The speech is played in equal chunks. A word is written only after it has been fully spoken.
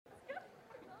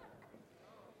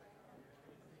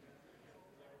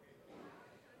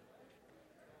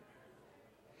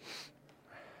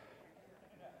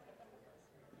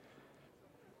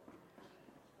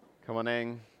Come on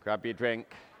in, grab your drink.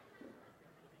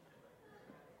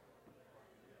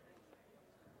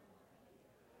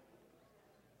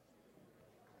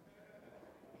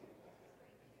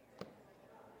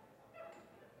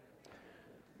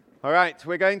 All right,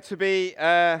 we're going to be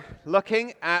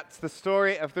looking at the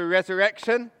story of the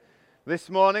resurrection. This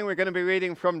morning we're going to be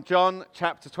reading from John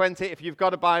chapter 20. If you've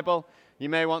got a Bible, you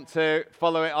may want to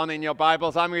follow it on in your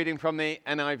Bibles. I'm reading from the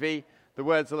NIV. The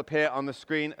words will appear on the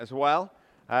screen as well.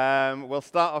 We'll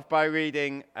start off by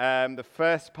reading the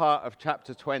first part of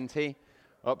chapter 20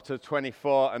 up to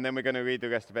 24, and then we're going to read the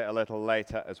rest of it a little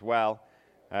later as well.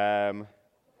 My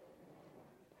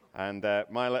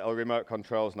little remote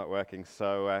control's not working,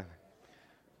 so we're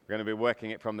going to be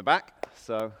working it from the back,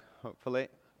 so hopefully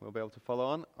we'll be able to follow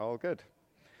on. All good.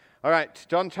 All right,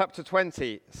 John chapter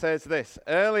 20 says this: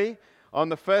 Early on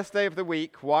the first day of the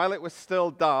week, while it was still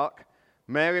dark,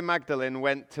 Mary Magdalene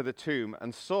went to the tomb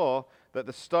and saw that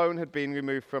the stone had been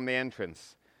removed from the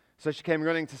entrance. So she came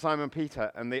running to Simon Peter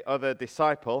and the other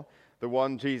disciple, the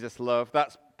one Jesus loved.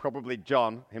 That's probably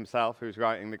John himself who's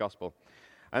writing the gospel.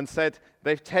 And said,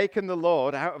 "They've taken the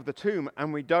Lord out of the tomb,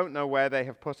 and we don't know where they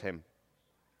have put him."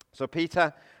 So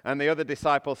Peter and the other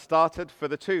disciple started for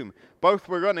the tomb. Both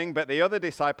were running, but the other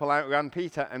disciple outran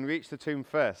Peter and reached the tomb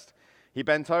first. He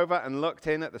bent over and looked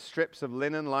in at the strips of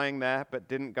linen lying there, but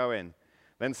didn't go in.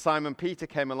 Then Simon Peter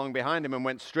came along behind him and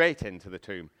went straight into the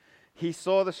tomb. He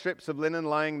saw the strips of linen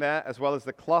lying there, as well as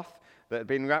the cloth that had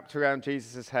been wrapped around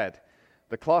Jesus' head.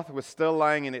 The cloth was still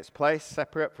lying in its place,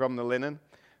 separate from the linen.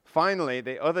 Finally,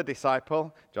 the other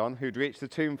disciple, John, who'd reached the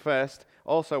tomb first,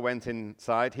 also went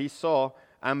inside. He saw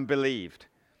and believed.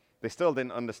 They still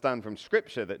didn't understand from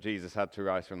Scripture that Jesus had to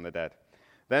rise from the dead.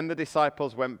 Then the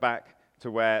disciples went back to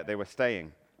where they were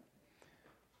staying.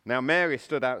 Now Mary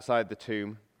stood outside the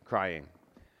tomb, crying.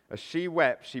 As she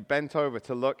wept, she bent over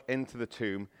to look into the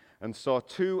tomb and saw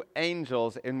two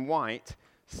angels in white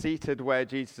seated where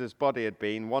Jesus' body had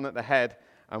been, one at the head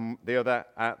and the other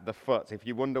at the foot. If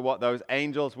you wonder what those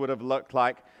angels would have looked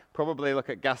like, probably look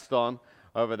at Gaston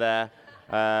over there,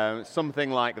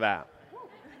 something like that.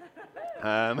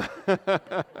 And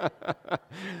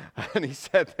he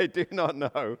said they do not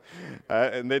know,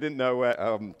 and they didn't know where.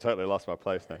 Totally lost my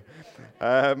place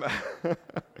now.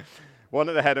 One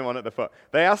at the head and one at the foot.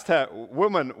 They asked her,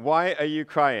 "Woman, why are you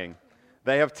crying?"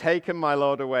 "They have taken my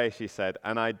Lord away," she said,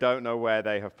 "and I don't know where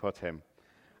they have put him."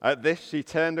 At this, she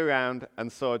turned around and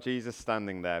saw Jesus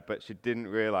standing there, but she didn't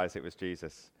realize it was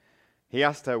Jesus. He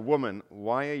asked her, "Woman,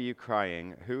 why are you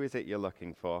crying? Who is it you're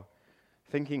looking for?"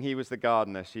 Thinking he was the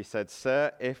gardener, she said,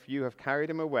 "Sir, if you have carried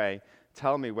him away,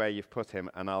 tell me where you've put him,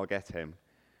 and I'll get him."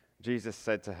 Jesus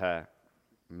said to her,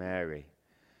 "Mary."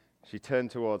 She turned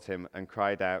towards him and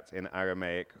cried out in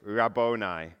Aramaic,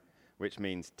 "Rabboni," which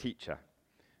means teacher.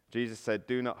 Jesus said,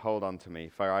 "Do not hold on to me,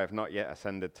 for I have not yet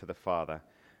ascended to the Father.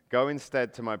 Go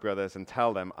instead to my brothers and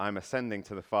tell them I'm ascending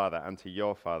to the Father and to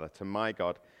your Father, to my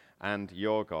God and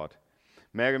your God."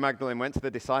 Mary Magdalene went to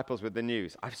the disciples with the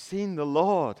news, "I've seen the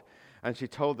Lord." And she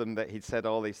told them that he'd said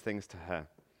all these things to her.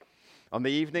 On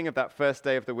the evening of that first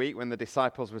day of the week, when the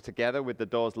disciples were together with the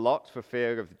doors locked for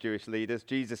fear of the Jewish leaders,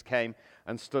 Jesus came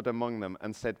and stood among them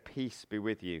and said, "Peace be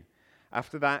with you."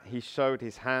 After that, he showed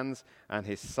his hands and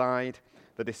his side.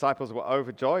 The disciples were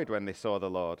overjoyed when they saw the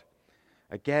Lord.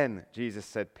 Again, Jesus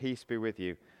said, "Peace be with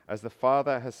you. As the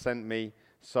Father has sent me,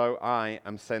 so I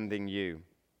am sending you."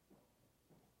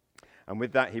 And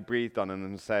with that, he breathed on them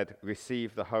and said,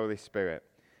 "Receive the Holy Spirit.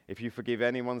 If you forgive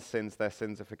anyone's sins, their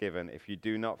sins are forgiven. If you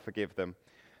do not forgive them,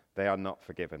 they are not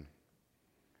forgiven."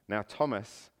 Now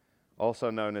Thomas, also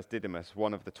known as Didymus,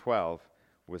 one of the 12,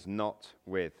 was not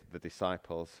with the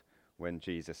disciples when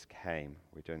Jesus came.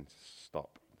 We're going to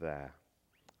stop there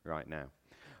right now.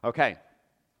 Okay.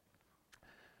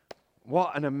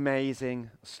 What an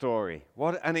amazing story.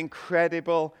 What an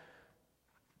incredible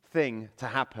thing to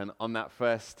happen on that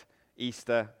first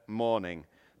Easter morning.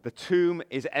 The tomb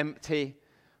is empty.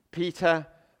 Peter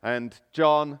and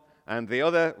John and the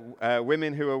other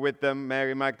women who are with them,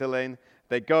 Mary Magdalene,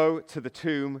 they go to the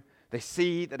tomb. They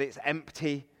see that it's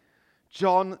empty.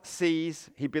 John sees,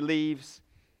 he believes.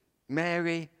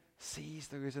 Mary sees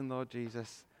the risen Lord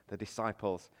Jesus. The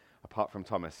disciples, apart from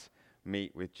Thomas,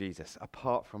 meet with Jesus.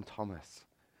 Apart from Thomas,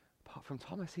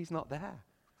 he's not there.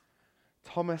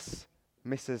 Thomas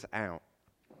misses out.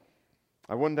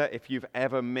 I wonder if you've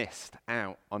ever missed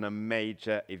out on a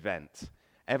major event.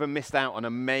 Ever missed out on a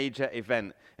major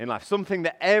event in life? Something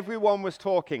that everyone was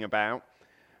talking about,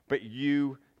 but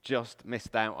you just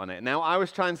missed out on it. Now, I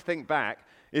was trying to think back,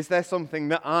 is there something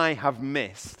that I have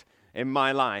missed in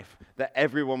my life that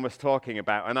everyone was talking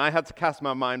about? And I had to cast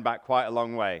my mind back quite a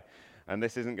long way. And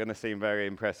this isn't going to seem very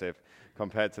impressive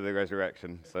compared to the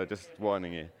resurrection, so just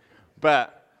warning you.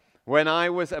 But when I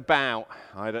was about,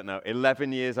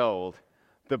 11 years old,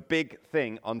 the big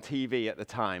thing on TV at the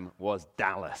time was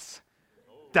Dallas.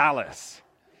 Dallas.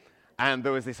 And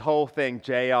there was this whole thing,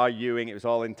 J.R. Ewing, it was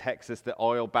all in Texas, the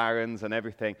oil barons and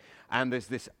everything. And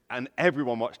and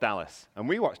everyone watched Dallas. And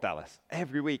we watched Dallas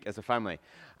every week as a family.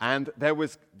 And there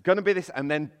was going to be this, and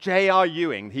then J.R.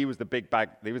 Ewing, he was the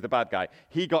bad guy.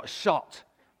 He got shot.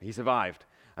 He survived.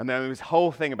 And then there was this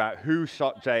whole thing about who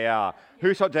shot J.R.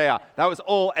 Who shot J.R.? That was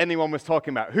all anyone was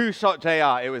talking about. Who shot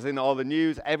J.R.? It was in all the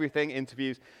news, everything,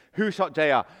 interviews. Who shot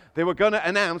J.R.? They were going to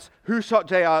announce who shot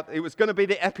J.R. It was going to be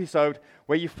the episode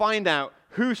where you find out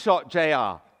who shot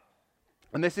J.R.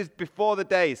 And this is before the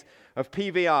days of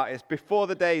PVR. It's before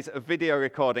the days of video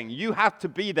recording. You have to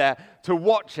be there to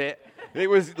watch it. It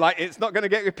was like, it's not going to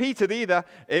get repeated either.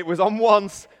 It was on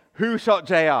once. Who shot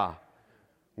J.R.?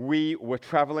 We were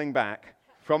traveling back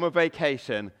from a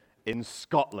vacation in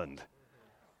Scotland.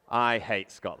 I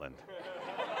hate Scotland.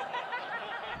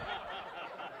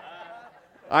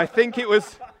 I think it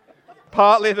was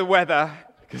partly the weather,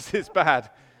 because it's bad,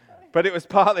 but it was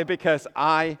partly because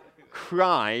I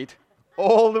cried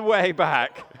all the way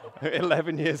back,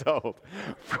 11 years old,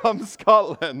 from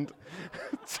Scotland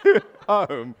to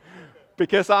home,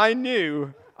 because I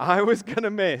knew I was going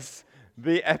to miss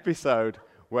the episode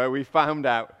where we found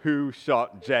out who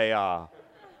shot JR.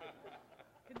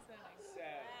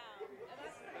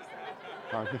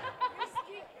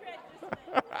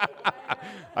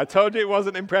 I told you it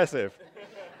wasn't impressive.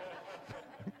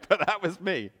 But that was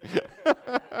me.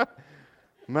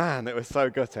 Man, it was so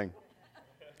gutting.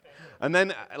 And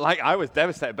then, I was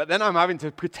devastated. But then I'm having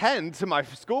to pretend to my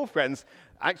school friends,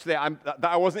 actually, that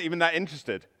I wasn't even that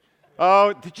interested.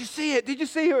 Oh, did you see it? Did you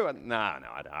see who? No,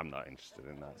 I'm not interested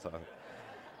in that. So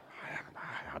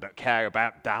I don't care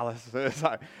about Dallas.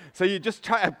 So you just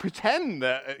try to pretend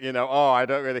that, I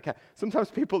don't really care.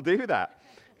 Sometimes people do that.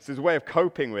 It's a way of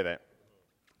coping with it.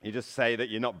 You just say that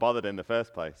you're not bothered in the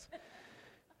first place.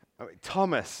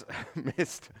 Thomas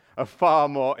missed a far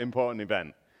more important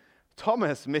event.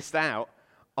 Thomas missed out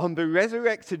on the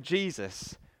resurrected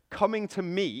Jesus coming to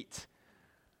meet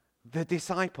the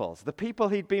disciples, the people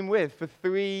he'd been with for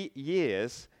 3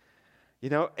 years.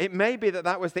 It may be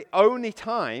that was the only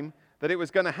time that it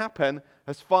was going to happen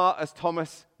as far as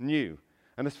Thomas knew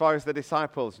and as far as the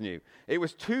disciples knew. It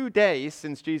was 2 days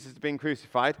since Jesus had been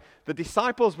crucified. The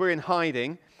disciples were in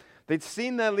hiding. They'd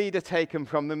seen their leader taken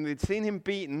from them. They'd seen him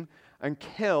beaten and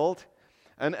killed.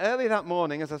 And early that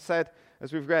morning, as I said,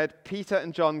 as we've read, Peter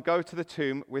and John go to the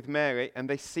tomb with Mary, and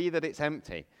they see that it's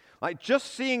empty.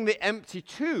 Just seeing the empty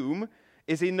tomb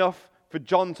is enough for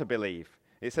John to believe.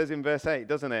 It says in verse 8,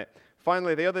 doesn't it?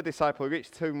 Finally, the other disciple who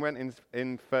reached the tomb went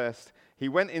in first. He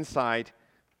went inside.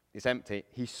 It's empty.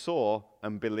 He saw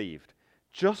and believed.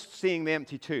 Just seeing the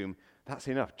empty tomb, that's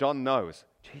enough. John knows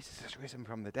Jesus has risen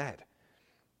from the dead.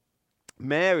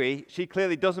 Mary, she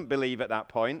clearly doesn't believe at that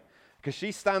point because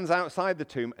she stands outside the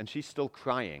tomb and she's still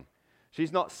crying.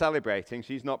 She's not celebrating.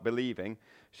 She's not believing.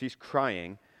 She's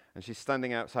crying and she's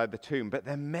standing outside the tomb. But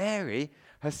then Mary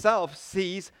herself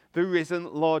sees the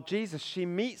risen Lord Jesus. She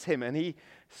meets him and he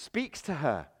speaks to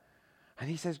her. And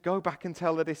he says, go back and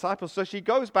tell the disciples. So she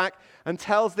goes back and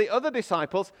tells the other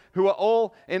disciples who are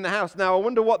all in the house. Now, I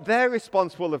wonder what their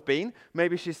response will have been.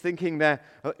 Maybe she's thinking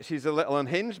she's a little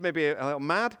unhinged, maybe a little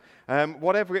mad.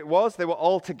 Whatever it was, they were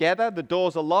all together. The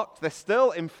doors are locked. They're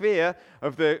still in fear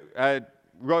of the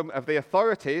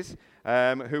authorities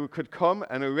who could come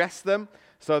and arrest them.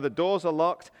 So the doors are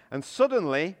locked. And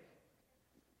suddenly,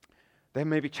 they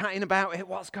may be chatting about it.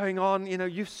 What's going on?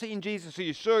 You've seen Jesus. Are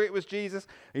you sure it was Jesus?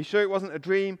 Are you sure it wasn't a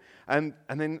dream? And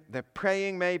then they're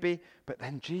praying maybe. But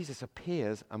then Jesus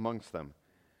appears amongst them.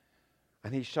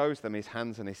 And he shows them his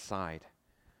hands and his side.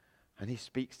 And he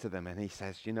speaks to them and he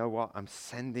says, you know what? I'm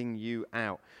sending you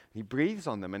out. He breathes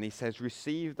on them and he says,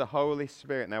 receive the Holy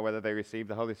Spirit. Now, whether they received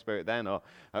the Holy Spirit then or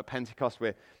at Pentecost,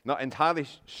 we're not entirely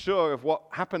sure of what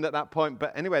happened at that point.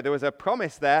 But anyway, there was a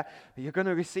promise there that you're going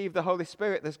to receive the Holy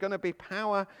Spirit. There's going to be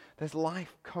power. There's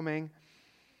life coming.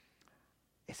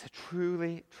 It's a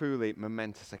truly, truly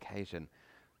momentous occasion.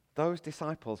 Those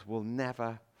disciples will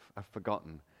never have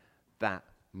forgotten that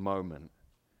moment.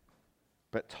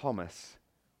 But Thomas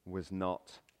was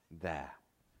not there.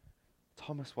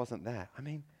 Thomas wasn't there. I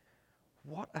mean,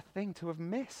 what a thing to have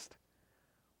missed.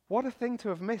 What a thing to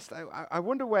have missed. I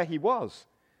wonder where he was.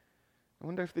 I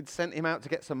wonder if they'd sent him out to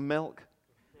get some milk.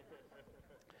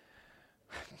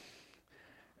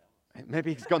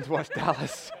 Maybe he's gone to watch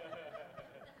Dallas.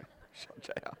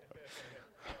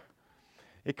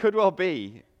 It could well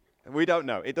be We don't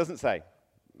know. It doesn't say.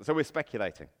 So we're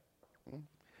speculating.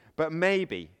 But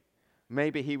maybe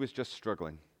he was just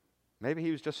struggling. Maybe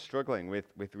he was just struggling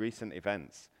with recent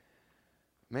events.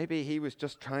 Maybe he was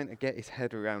just trying to get his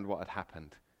head around what had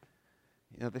happened.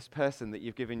 You know, this person that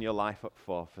you've given your life up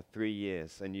for 3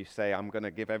 years, and you say, I'm going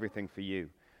to give everything for you,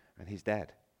 and he's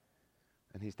dead.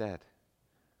 And he's dead.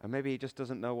 And maybe he just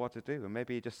doesn't know what to do. And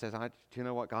maybe he just says, do you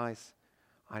know what, guys?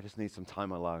 I just need some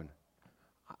time alone.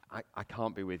 I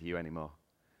can't be with you anymore.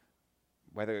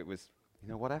 Whether it was,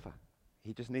 whatever.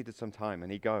 He just needed some time,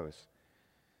 and he goes.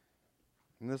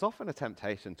 And there's often a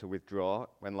temptation to withdraw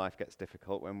when life gets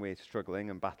difficult, when we're struggling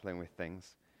and battling with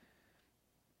things.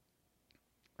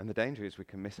 And the danger is we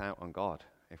can miss out on God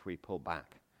if we pull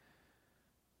back.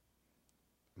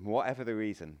 And whatever the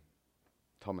reason,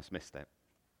 Thomas missed it.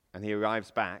 And he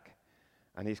arrives back,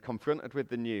 and he's confronted with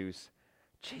the news,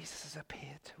 Jesus has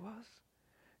appeared to us.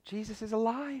 Jesus is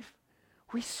alive.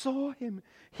 We saw him.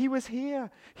 He was here.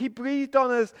 He breathed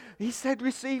on us. He said,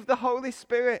 receive the Holy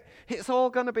Spirit. It's all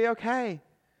going to be okay.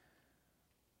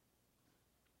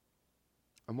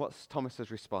 And what's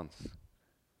Thomas's response?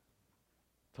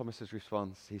 Thomas's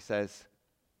response, he says,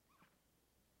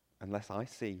 unless I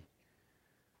see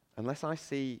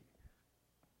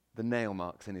the nail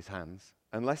marks in his hands,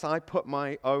 unless I put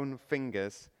my own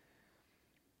fingers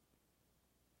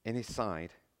in his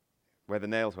side, where the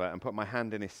nails were, and put my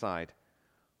hand in his side,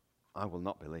 I will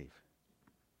not believe.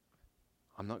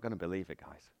 I'm not going to believe it,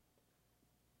 guys.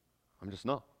 I'm just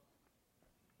not.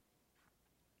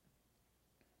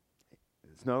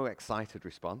 There's no excited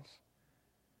response.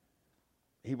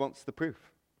 He wants the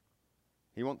proof.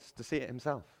 He wants to see it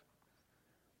himself.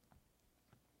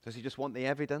 Does he just want the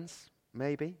evidence?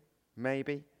 Maybe.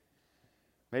 Maybe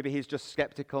he's just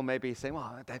skeptical. Maybe he's saying,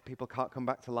 well, dead people can't come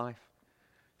back to life.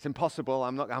 It's impossible.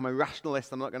 I'm a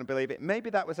rationalist. I'm not going to believe it.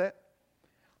 Maybe that was it.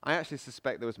 I actually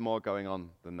suspect there was more going on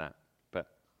than that. But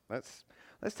let's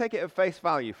take it at face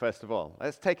value, first of all.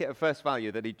 Let's take it at first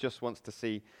value that he just wants to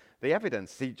see the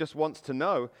evidence. He just wants to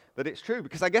know that it's true.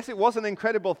 Because I guess it was an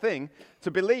incredible thing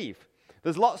to believe.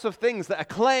 There's lots of things that are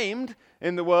claimed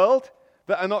in the world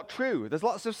that are not true. There's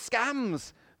lots of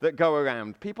scams that go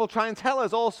around. People try and tell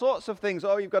us all sorts of things.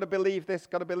 Oh, you've got to believe this,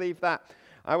 got to believe that.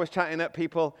 I was chatting with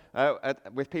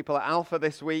people at Alpha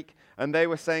this week, and they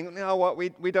were saying, you know what,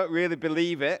 we don't really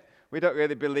believe it. We don't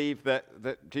really believe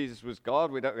that Jesus was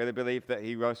God. We don't really believe that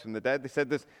he rose from the dead. They said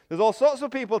there's all sorts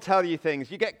of people tell you things.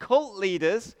 You get cult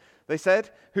leaders, they said,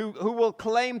 who will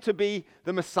claim to be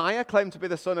the Messiah, claim to be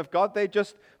the Son of God. They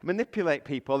just manipulate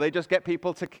people. They just get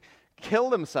people to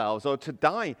kill themselves or to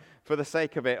die for the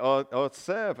sake of it or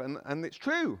serve. And it's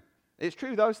true. It's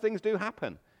true. Those things do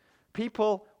happen.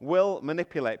 People will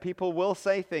manipulate. People will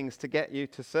say things to get you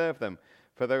to serve them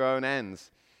for their own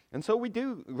ends. And so we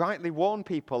do rightly warn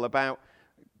people about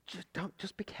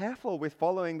just be careful with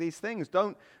following these things.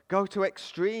 Don't go to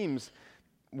extremes.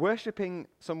 Worshipping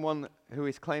someone who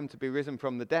is claimed to be risen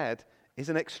from the dead is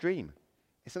an extreme.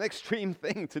 It's an extreme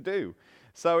thing to do.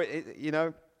 So,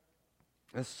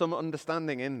 there's some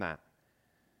understanding in that.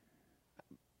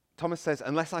 Thomas says,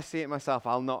 unless I see it myself,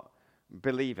 I'll not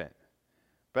believe it.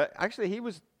 But actually, he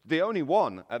was the only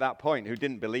one at that point who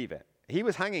didn't believe it. He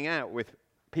was hanging out with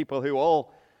people who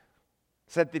all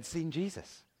said they'd seen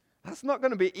Jesus. That's not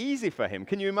going to be easy for him.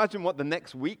 Can you imagine what the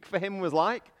next week for him was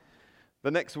like?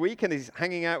 The next week, and he's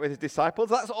hanging out with his disciples.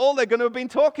 That's all they're going to have been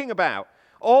talking about.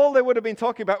 All they would have been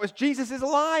talking about was Jesus is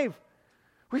alive.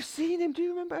 We've seen him. Do you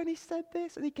remember? And he said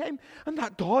this, and he came, and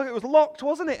that door, it was locked,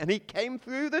 wasn't it? And he came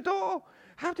through the door.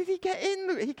 How did he get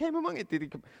in? He came among it.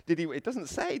 Did he? It doesn't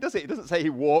say, does it? It doesn't say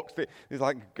he walked. He's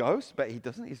like a ghost, but he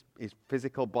doesn't. His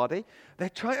physical body. They're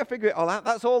trying to figure it all out.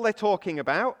 That's all they're talking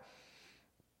about.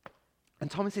 And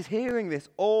Thomas is hearing this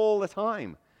all the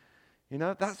time.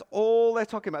 That's all they're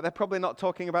talking about. They're probably not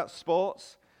talking about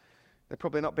sports. They're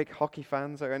probably not big hockey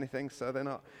fans or anything, so they're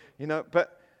not,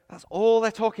 but that's all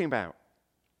they're talking about.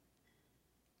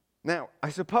 Now, I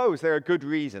suppose there are good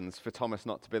reasons for Thomas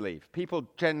not to believe. People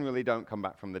generally don't come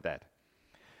back from the dead.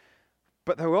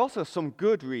 But there are also some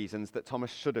good reasons that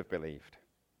Thomas should have believed.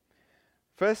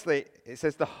 Firstly, it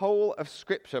says the whole of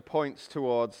Scripture points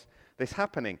towards this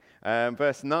happening.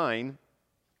 Verse 9,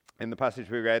 in the passage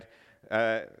we read,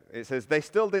 it says, they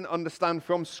still didn't understand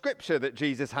from Scripture that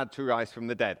Jesus had to rise from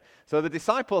the dead. So the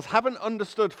disciples haven't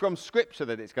understood from Scripture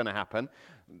that it's going to happen,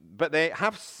 but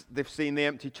they've seen the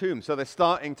empty tomb. So they're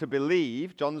starting to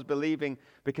believe. John's believing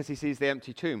because he sees the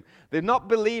empty tomb. They're not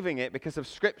believing it because of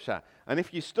Scripture. And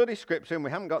if you study Scripture, and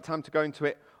we haven't got time to go into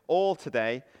it all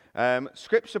today,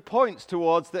 Scripture points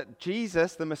towards that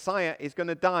Jesus, the Messiah, is going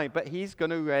to die, but he's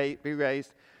going to be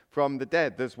raised from the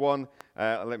dead. There's one,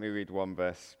 let me read one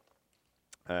verse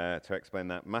to explain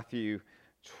that. Matthew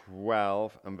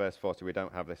 12 and verse 40. We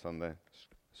don't have this on the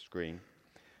screen.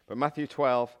 But Matthew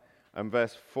 12 and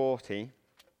verse 40,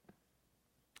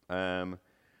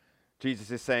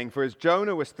 Jesus is saying, "For as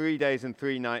Jonah was 3 days and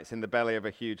 3 nights in the belly of a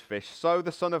huge fish, so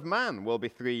the Son of Man will be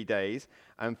 3 days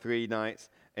and 3 nights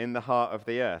in the heart of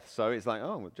the earth." So it's like,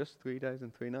 oh, well, just 3 days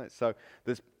and 3 nights. So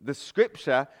there's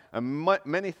Scripture and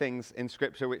many things in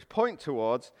Scripture which point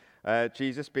towards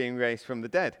Jesus being raised from the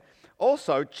dead.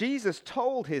 Also, Jesus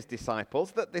told his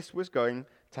disciples that this was going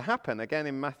to happen. Again,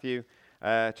 in Matthew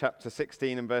chapter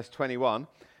 16 and verse 21,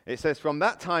 it says, "From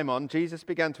that time on, Jesus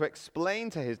began to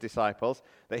explain to his disciples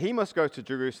that he must go to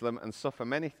Jerusalem and suffer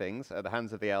many things at the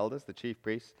hands of the elders, the chief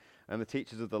priests, and the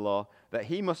teachers of the law, that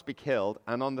he must be killed,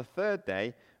 and on the third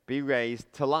day be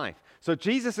raised to life." So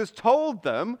Jesus has told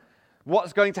them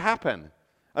what's going to happen.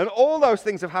 And all those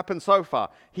things have happened so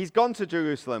far. He's gone to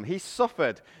Jerusalem, he's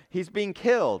suffered, he's been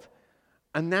killed,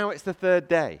 and now it's the third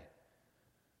day.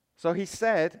 So he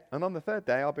said, and on the third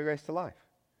day I'll be raised to life.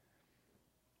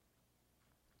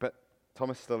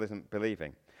 Thomas still isn't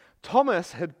believing.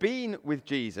 Thomas had been with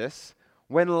Jesus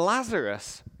when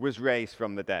Lazarus was raised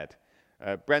from the dead.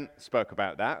 Brent spoke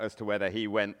about that as to whether he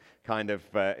went kind of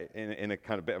in a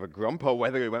kind of bit of a grump or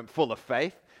whether he went full of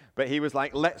faith. But he was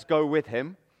like, let's go with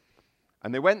him.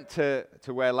 And they went to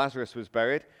where Lazarus was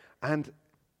buried, and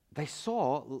they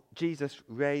saw Jesus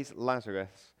raise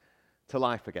Lazarus to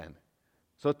life again.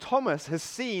 So Thomas has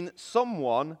seen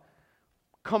someone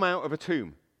come out of a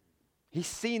tomb. He's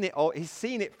seen it all. He's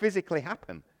seen it physically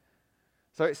happen.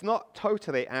 So it's not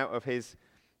totally out of his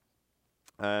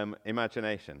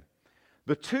imagination.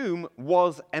 The tomb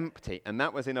was empty, and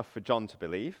that was enough for John to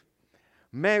believe.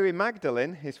 Mary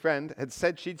Magdalene, his friend, had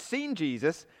said she'd seen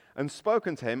Jesus and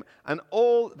spoken to him, and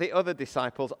all the other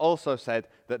disciples also said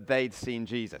that they'd seen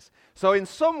Jesus. So in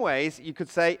some ways, you could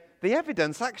say the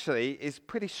evidence actually is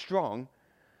pretty strong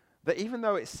that even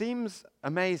though it seems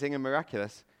amazing and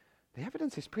miraculous, the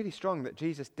evidence is pretty strong that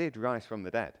Jesus did rise from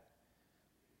the dead.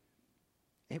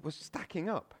 It was stacking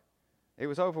up. It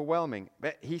was overwhelming,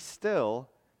 but he still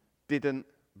didn't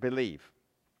believe.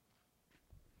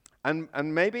 And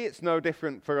maybe it's no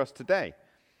different for us today.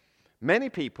 Many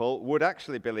people would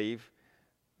actually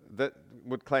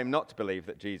would claim not to believe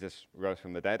that Jesus rose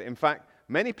from the dead. In fact,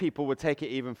 many people would take it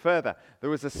even further. There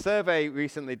was a survey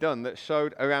recently done that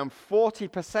showed around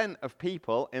 40% of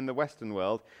people in the Western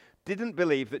world didn't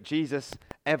believe that Jesus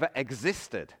ever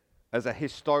existed as a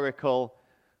historical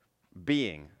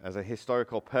being, as a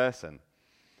historical person,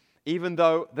 even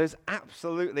though there's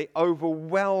absolutely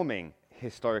overwhelming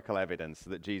historical evidence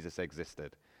that Jesus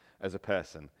existed as a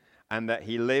person and that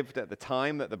he lived at the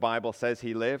time that the Bible says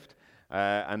he lived,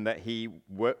 and that he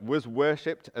was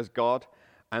worshipped as God,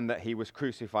 and that he was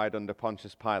crucified under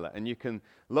Pontius Pilate. And you can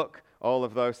look all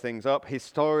of those things up.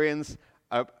 Historians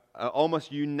are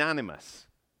almost unanimous,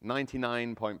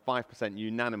 99.5%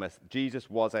 unanimous. Jesus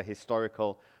was a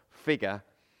historical figure,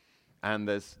 and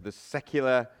there's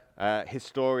secular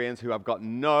historians who have got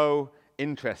no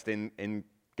interest in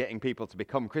getting people to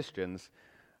become Christians,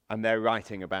 and they're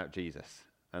writing about Jesus,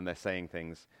 and they're saying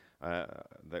things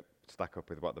that stack up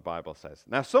with what the Bible says.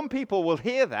 Now, some people will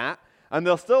hear that, and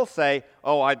they'll still say,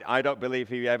 oh, I don't believe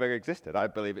he ever existed. I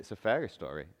believe it's a fairy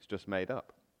story. It's just made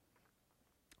up.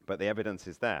 But the evidence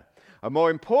is there. A more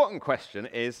important question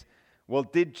is, well,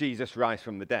 did Jesus rise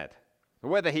from the dead?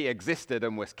 Whether he existed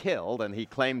and was killed and he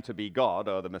claimed to be God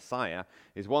or the Messiah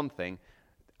is one thing.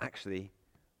 Actually,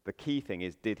 the key thing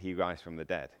is, did he rise from the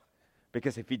dead?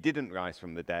 Because if he didn't rise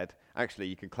from the dead, actually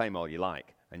you can claim all you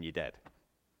like and you're dead.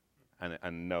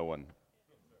 And no one's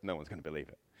going to believe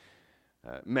it.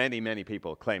 Many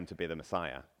people claim to be the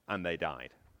Messiah and they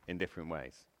died in different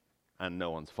ways. And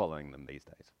no one's following them these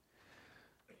days.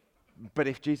 But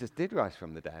if Jesus did rise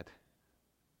from the dead,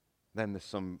 then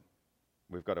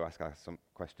we've got to ask ourselves some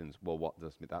questions. Well, what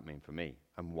does that mean for me?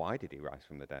 And why did he rise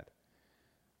from the dead?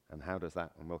 And how does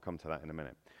that? And we'll come to that in a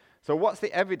minute. So what's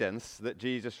the evidence that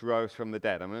Jesus rose from the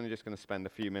dead? I'm only just going to spend a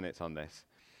few minutes on this.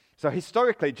 So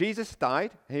historically, Jesus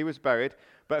died, he was buried,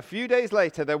 but a few days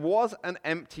later there was an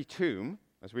empty tomb,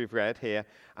 as we've read here,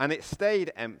 and it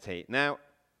stayed empty. Now,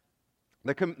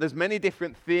 there's many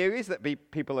different theories that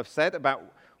people have said about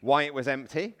why it was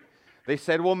empty. They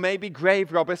said, well, maybe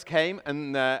grave robbers came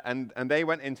and they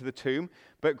went into the tomb,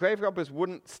 but grave robbers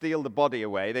wouldn't steal the body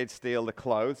away. They'd steal the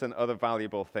clothes and other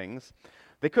valuable things.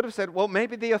 They could have said, well,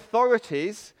 maybe the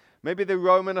authorities Maybe the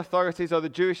Roman authorities or the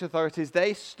Jewish authorities,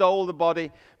 they stole the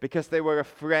body because they were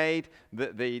afraid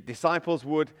that the disciples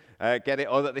would get it,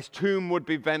 or that this tomb would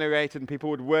be venerated and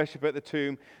people would worship at the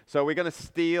tomb. So we're going to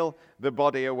steal the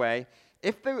body away.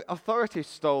 If the authorities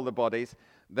stole the body,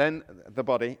 then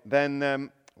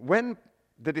when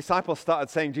the disciples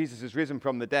started saying Jesus is risen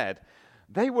from the dead,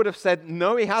 they would have said,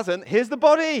 no, he hasn't. Here's the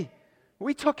body.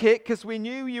 We took it because we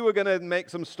knew you were going to make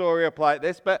some story up like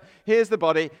this, but here's the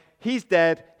body. He's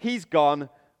dead. He's gone.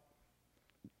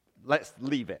 Let's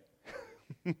leave it.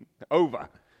 Over.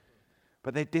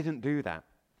 But they didn't do that.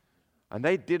 And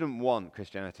they didn't want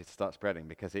Christianity to start spreading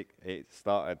because it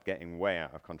started getting way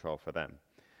out of control for them.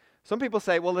 Some people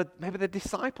say, well, maybe the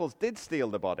disciples did steal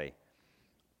the body.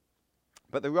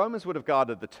 But the Romans would have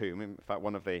guarded the tomb. In fact,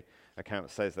 one of the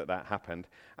accounts says that happened.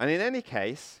 And in any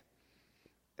case,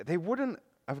 they wouldn't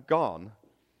have gone,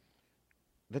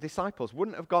 the disciples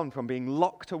wouldn't have gone from being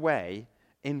locked away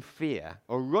in fear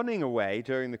or running away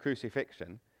during the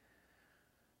crucifixion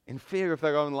in fear of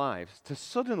their own lives to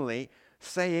suddenly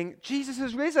saying, Jesus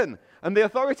has risen. And the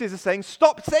authorities are saying,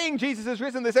 stop saying Jesus has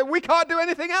risen. They say, we can't do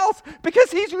anything else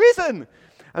because he's risen.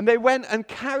 And they went and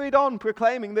carried on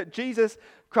proclaiming that Jesus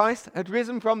Christ had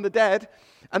risen from the dead.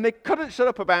 And they couldn't shut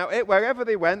up about it. Wherever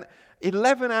they went,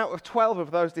 11 out of 12 of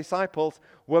those disciples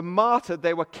were martyred.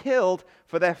 They were killed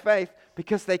for their faith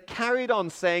because they carried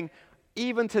on saying,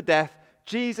 even to death,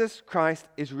 Jesus Christ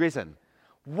is risen.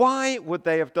 Why would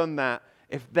they have done that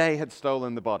if they had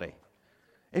stolen the body?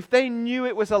 If they knew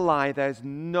it was a lie, there's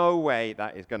no way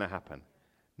that is going to happen.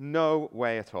 No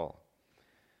way at all.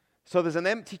 So there's an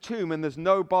empty tomb and there's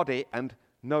no body, and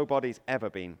no body's ever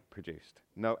been produced.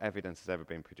 No evidence has ever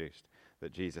been produced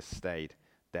that Jesus stayed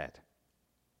dead.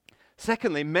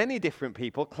 Secondly, many different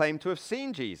people claim to have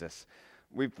seen Jesus.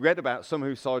 We've read about some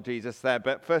who saw Jesus there,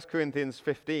 but 1 Corinthians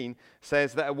 15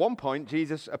 says that at one point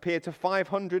Jesus appeared to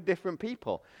 500 different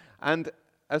people. And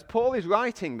as Paul is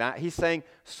writing that, he's saying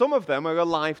some of them are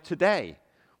alive today.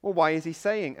 Well, why is he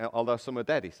saying, although some are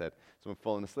dead, he said, some have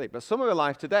fallen asleep, but some are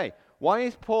alive today. Why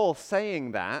is Paul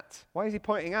saying that? Why is he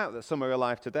pointing out that some are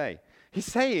alive today? He's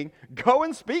saying, go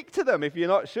and speak to them if you're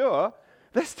not sure.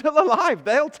 They're still alive.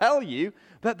 They'll tell you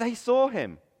that they saw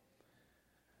him.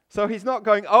 So he's not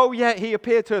going, oh yeah, he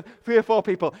appeared to 3 or 4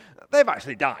 people. They've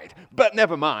actually died, but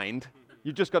never mind.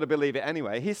 You've just got to believe it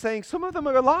anyway. He's saying some of them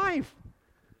are alive.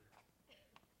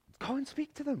 Go and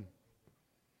speak to them.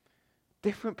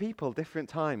 Different people, different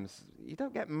times. You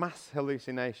don't get mass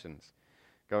hallucinations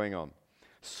going on.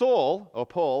 Saul, or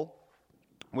Paul,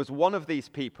 was one of these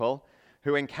people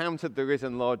who encountered the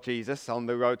risen Lord Jesus on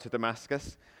the road to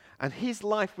Damascus, and his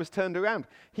life was turned around.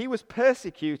 He was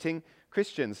persecuting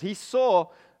Christians.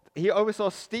 He oversaw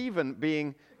Stephen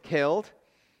being killed,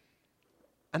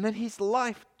 and then his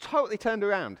life totally turned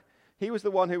around. He was the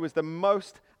one who was the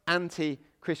most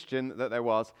anti-Christian that there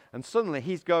was, and suddenly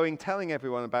he's going, telling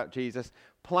everyone about Jesus,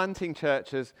 planting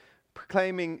churches,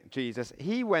 proclaiming Jesus.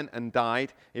 He went and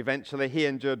died eventually. He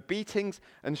endured beatings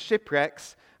and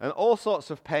shipwrecks and all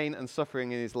sorts of pain and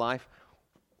suffering in his life.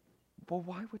 Well,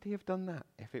 why would he have done that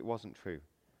if it wasn't true?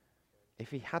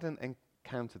 If he hadn't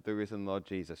encountered the risen Lord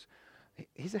Jesus?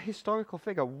 He's a historical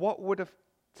figure. What would have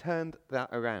turned that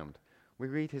around? We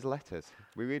read his letters.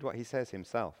 We read what he says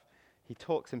himself. He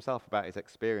talks himself about his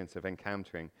experience of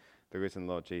encountering the risen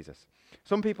Lord Jesus.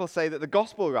 Some people say that the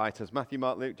gospel writers, Matthew,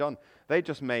 Mark, Luke, John, they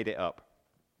just made it up.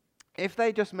 If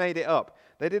they just made it up,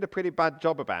 they did a pretty bad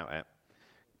job about it.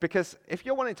 Because if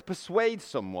you're wanting to persuade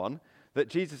someone that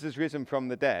Jesus is risen from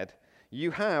the dead,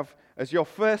 you have, as your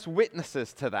first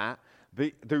witnesses to that,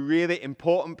 the really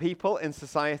important people in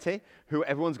society who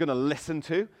everyone's going to listen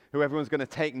to, who everyone's going to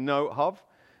take note of.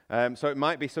 So it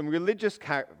might be some religious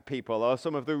people or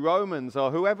some of the Romans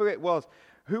or whoever it was.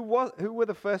 Who were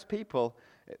the first people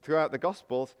throughout the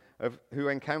Gospels who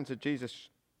encountered Jesus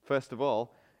first of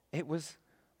all? It was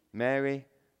Mary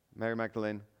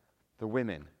Magdalene, the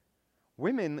women.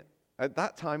 Women at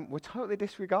that time were totally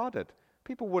disregarded.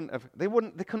 People they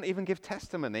couldn't even give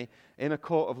testimony in a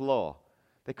court of law.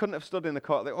 They couldn't have stood in the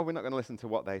court, we're not going to listen to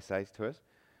what they say to us,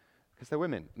 because they're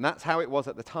women. And that's how it was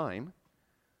at the time.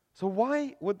 So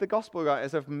why would the gospel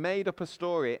writers have made up a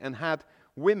story and had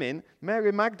women,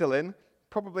 Mary Magdalene,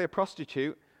 probably a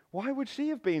prostitute, why would she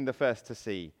have been the first to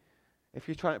see if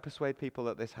you're trying to persuade people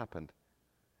that this happened?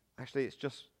 Actually, it's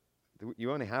just,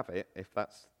 you only have it if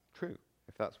that's true,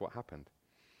 if that's what happened.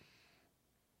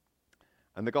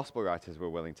 And the gospel writers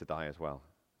were willing to die as well.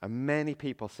 And many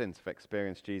people since have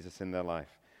experienced Jesus in their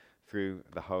life through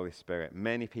the Holy Spirit.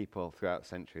 Many people throughout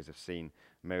centuries have seen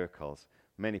miracles.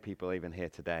 Many people even here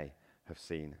today have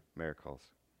seen miracles.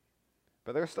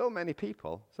 But there are still many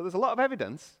people, so there's a lot of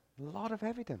evidence, A lot of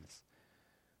evidence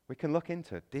we can look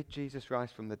into. Did Jesus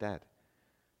rise from the dead?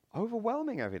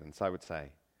 Overwhelming evidence, I would say.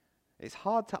 It's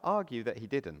hard to argue that he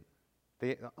didn't.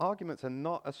 The arguments are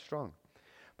not as strong.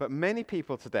 But many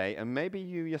people today, and maybe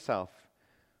you yourself,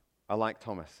 are like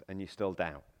Thomas, and you still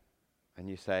doubt. And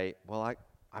you say, well,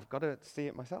 I've got to see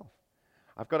it myself.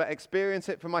 I've got to experience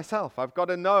it for myself. I've got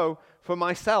to know for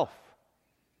myself.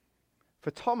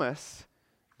 For Thomas,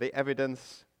 the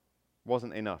evidence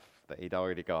wasn't enough that he'd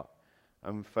already got.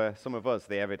 And for some of us,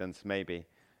 the evidence maybe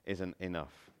isn't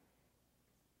enough.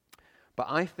 But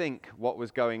I think what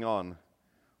was going on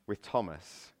with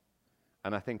Thomas,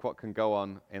 and I think what can go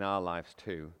on in our lives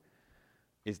too,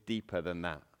 is deeper than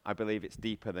that. I believe it's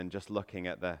deeper than just looking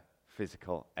at the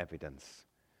physical evidence,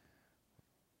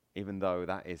 even though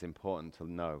that is important to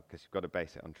know because you've got to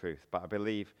base it on truth. But I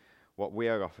believe what we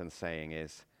are often saying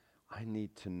is, I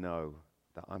need to know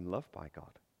that I'm loved by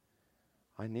God.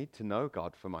 I need to know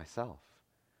God for myself.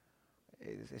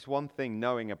 It's one thing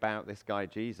knowing about this guy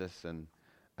Jesus and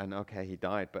okay, he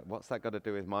died, but what's that got to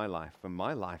do with my life? And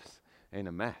my life's in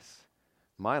a mess.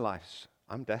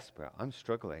 I'm desperate. I'm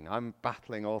struggling. I'm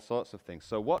battling all sorts of things.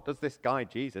 So what does this guy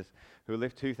Jesus, who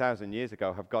lived 2,000 years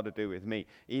ago, have got to do with me?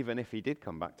 Even if he did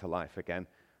come back to life again,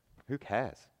 who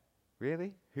cares?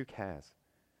 Really? Who cares?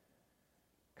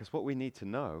 Because what we need to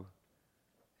know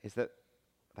is that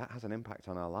has an impact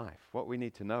on our life. What we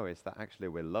need to know is that actually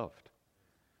we're loved.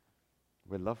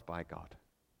 We're loved by God.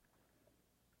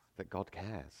 That God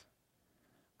cares.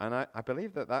 And I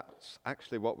believe that that's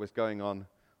actually what was going on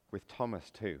with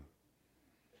Thomas too.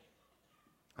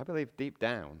 I believe deep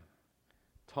down,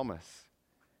 Thomas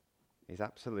is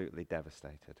absolutely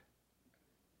devastated.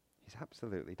 He's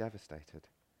absolutely devastated.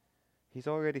 He's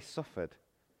already suffered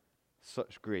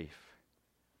such grief.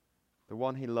 The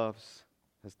one he loves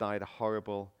has died a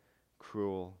horrible,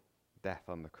 cruel death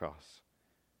on the cross.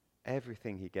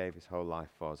 Everything he gave his whole life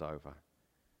for is over.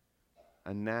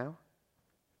 And now,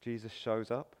 Jesus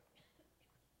shows up,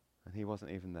 and he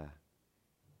wasn't even there.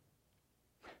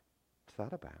 What's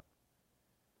that about?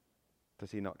 Does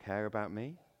he not care about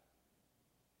me?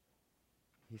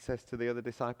 He says to the other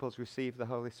disciples, receive the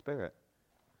Holy Spirit.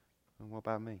 And what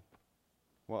about me?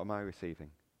 What am I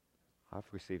receiving?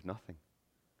 I've received nothing.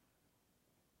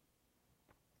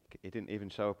 He didn't even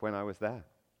show up when I was there.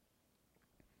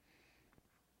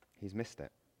 He's missed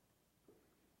it.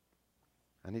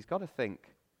 And he's got to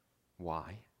think,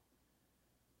 why?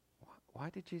 Why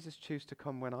did Jesus choose to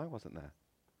come when I wasn't there?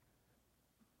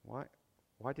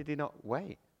 Why did he not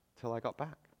wait till I got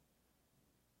back?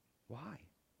 Why?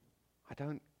 I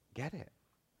don't get it.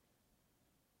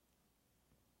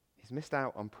 He's missed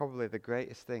out on probably the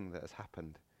greatest thing that has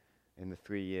happened in the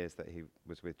 3 years that he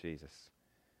was with Jesus.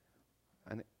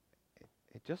 And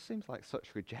it just seems like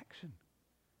such rejection.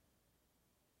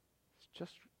 It's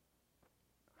just,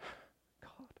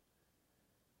 God,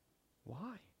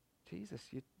 why? Jesus,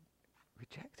 you're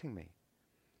rejecting me.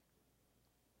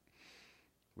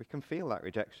 We can feel that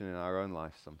rejection in our own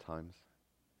life sometimes.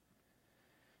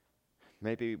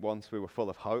 Maybe once we were full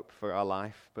of hope for our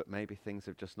life, but maybe things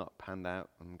have just not panned out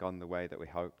and gone the way that we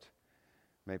hoped.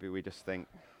 Maybe we just think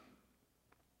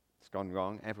it's gone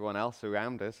wrong. Everyone else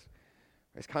around us,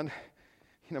 it's kind of,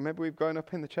 maybe we've grown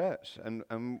up in the church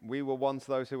and we were once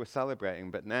those who were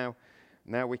celebrating, but now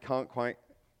we can't quite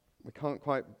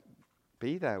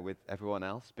be there with everyone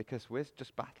else because we're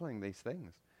just battling these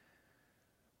things.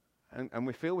 And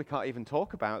we feel we can't even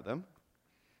talk about them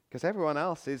because everyone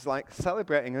else is like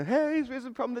celebrating and, hey, he's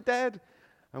risen from the dead.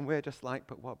 And we're just like,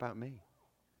 but what about me?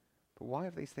 But why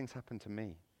have these things happened to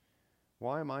me?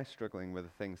 Why am I struggling with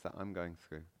the things that I'm going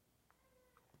through?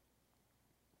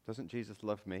 Doesn't Jesus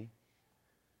love me?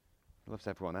 He loves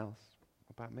everyone else.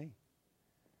 What about me?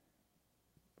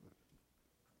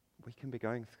 We can be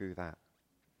going through that.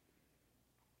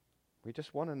 We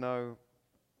just want to know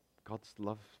God's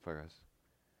love for us.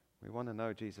 We want to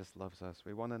know Jesus loves us.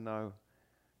 We want to know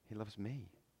he loves me.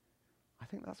 I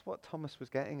think that's what Thomas was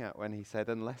getting at when he said,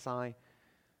 unless I,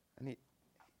 and he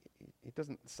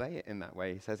doesn't say it in that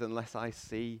way. He says, unless I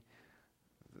see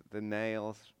the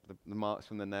nails, the marks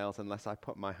from the nails, unless I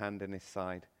put my hand in his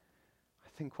side. I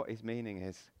think what he's meaning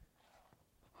is,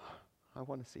 I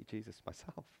want to see Jesus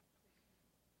myself.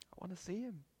 I want to see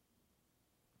him.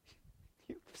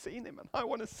 You've seen him and I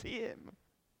want to see him.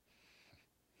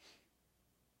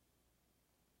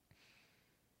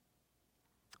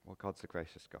 Well, God's a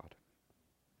gracious God.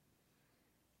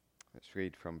 Let's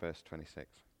read from verse 26.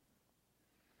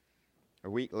 A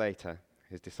week later,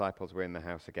 his disciples were in the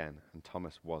house again, and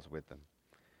Thomas was with them.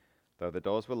 Though the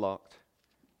doors were locked,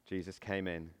 Jesus came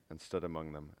in and stood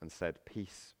among them and said,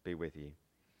 peace be with you.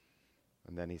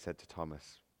 And then he said to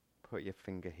Thomas, put your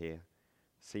finger here,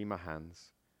 see my hands,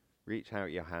 reach out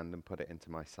your hand and put it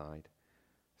into my side.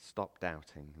 Stop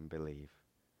doubting and believe.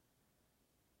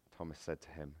 Thomas said to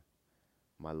him,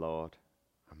 my Lord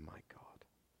and my God.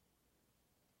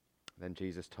 Then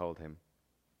Jesus told him,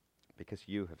 because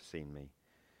you have seen me,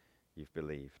 you've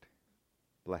believed.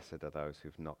 Blessed are those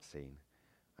who've not seen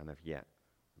and have yet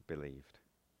believed.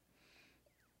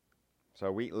 So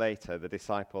a week later, the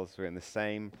disciples were in the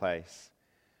same place,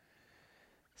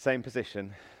 same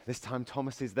position. This time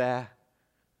Thomas is there.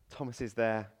 Thomas is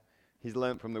there. He's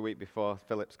learnt from the week before.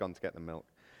 Philip's gone to get the milk.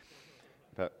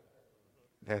 But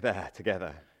they're there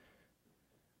together.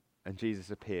 And Jesus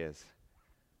appears.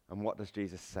 And what does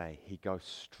Jesus say? He goes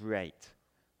straight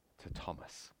to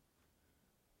Thomas.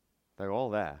 They're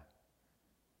all there.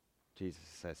 Jesus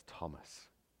says, Thomas.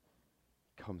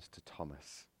 He comes to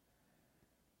Thomas.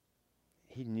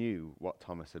 He knew what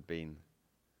Thomas had been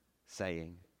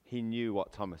saying. He knew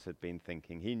what Thomas had been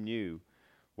thinking. He knew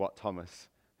what Thomas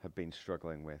had been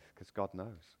struggling with, because God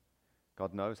knows.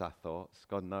 God knows our thoughts.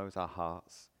 God knows our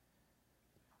hearts.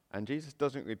 And Jesus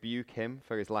doesn't rebuke him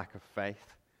for his lack of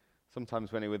faith.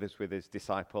 Sometimes when he was with his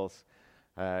disciples,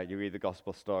 you read the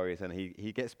gospel stories and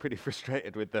he gets pretty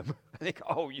frustrated with them. And they go,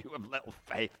 oh, you have little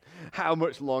faith. How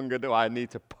much longer do I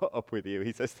need to put up with you?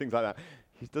 He says things like that.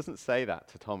 He doesn't say that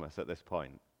to Thomas at this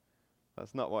point.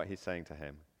 That's not what he's saying to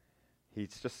him. He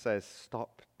just says,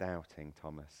 stop doubting,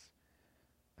 Thomas,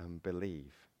 and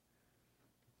believe.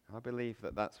 I believe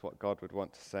that that's what God would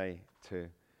want to say to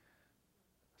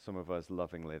some of us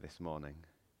lovingly this morning.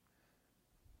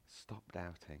 Stop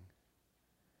doubting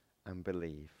and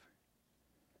believe.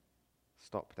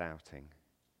 Stop doubting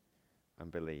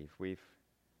and believe.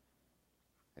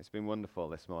 It's been wonderful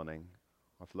this morning.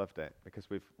 I've loved it because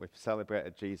we've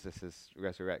celebrated Jesus'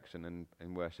 resurrection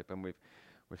in worship, and we've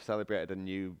celebrated a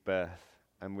new birth,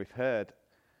 and we've heard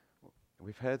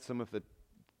some of the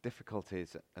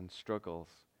difficulties and struggles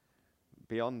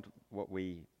beyond what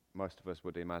most of us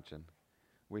would imagine.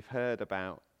 We've heard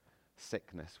about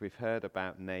sickness. We've heard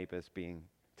about neighbors being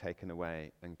taken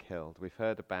away and killed. We've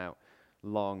heard about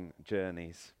long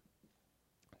journeys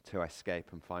to escape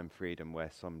and find freedom where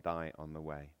some die on the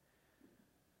way.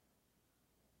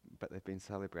 But they've been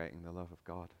celebrating the love of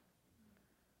God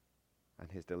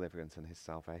and his deliverance and his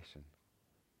salvation.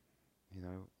 You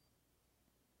know,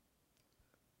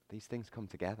 these things come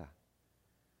together.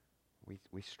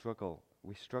 We struggle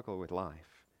with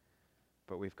life,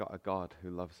 but we've got a God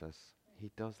who loves us. He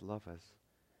does love us.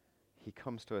 He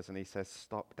comes to us and he says,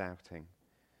 stop doubting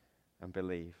and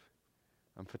believe.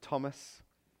 And for Thomas,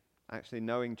 actually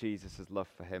knowing Jesus' love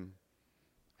for him,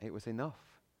 it was enough.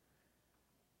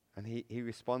 And he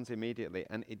responds immediately,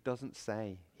 and it doesn't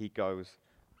say he goes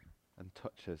and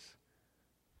touches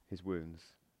his wounds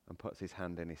and puts his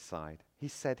hand in his side. He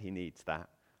said he needs that.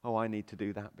 Oh, I need to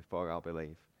do that before I'll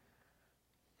believe.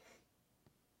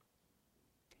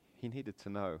 He needed to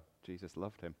know Jesus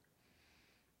loved him.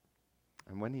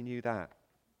 And when he knew that,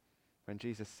 when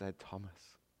Jesus said,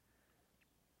 Thomas,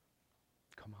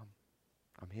 come on,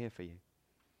 I'm here for you,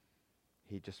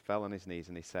 he just fell on his knees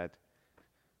and he said,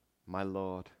 my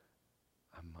Lord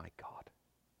and my God.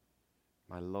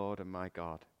 My Lord and my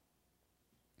God.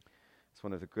 It's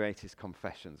one of the greatest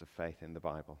confessions of faith in the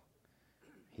Bible.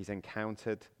 He's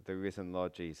encountered the risen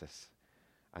Lord Jesus,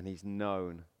 and he's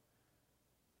known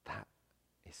that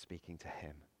is speaking to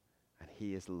him, and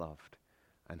he is loved,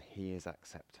 and he is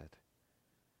accepted.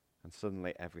 And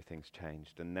suddenly everything's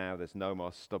changed, and now there's no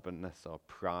more stubbornness or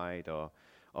pride or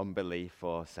unbelief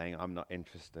or saying I'm not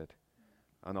interested,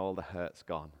 and all the hurt's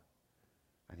gone.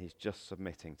 And he's just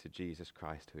submitting to Jesus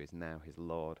Christ, who is now his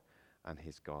Lord and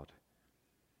his God.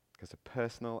 Because a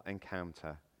personal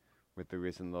encounter with the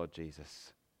risen Lord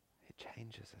Jesus, it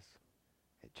changes us.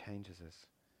 It changes us.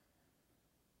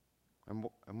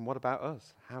 And what about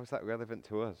us? How is that relevant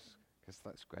to us? Because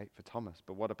that's great for Thomas,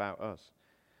 but what about us?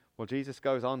 Well, Jesus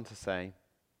goes on to say,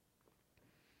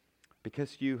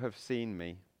 because you have seen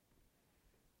me,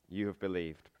 you have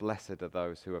believed. Blessed are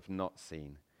those who have not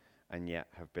seen and yet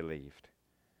have believed.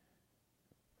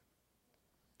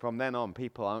 From then on,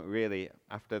 people aren't really,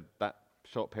 after that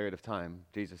short period of time,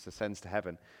 Jesus ascends to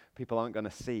heaven, people aren't going to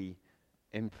see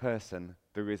in person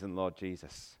the risen Lord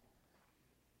Jesus.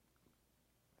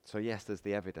 So yes, there's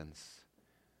the evidence.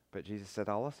 But Jesus said,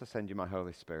 I'll also send you my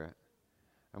Holy Spirit.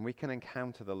 And we can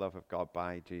encounter the love of God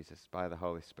by Jesus, by the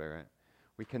Holy Spirit.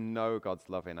 We can know God's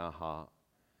love in our heart.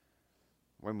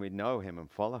 When we know him and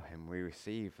follow him, we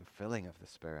receive the filling of the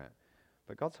Spirit.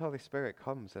 But God's Holy Spirit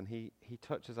comes and he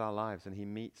touches our lives and he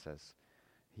meets us.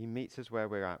 He meets us where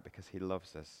we're at because he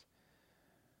loves us.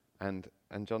 And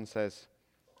John says,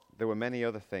 there were many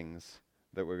other things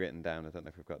that were written down. I don't know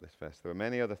if we've got this verse. There were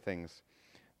many other things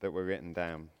that were written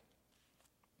down.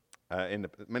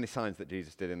 Many signs that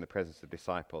Jesus did in the presence of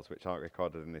disciples, which aren't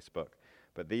recorded in this book.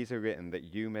 But these are written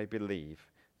that you may believe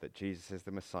that Jesus is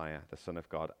the Messiah, the Son of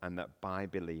God, and that by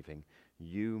believing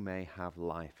you may have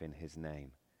life in his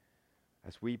name.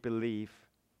 As we believe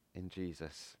in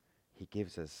Jesus, he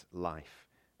gives us life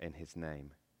in his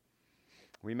name.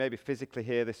 We may be physically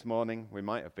here this morning. We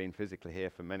might have been physically here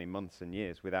for many months and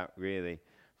years without really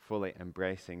fully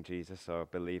embracing Jesus or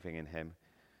believing in him.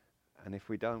 And if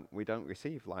we don't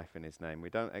receive life in his name. We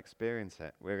don't experience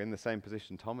it. We're in the same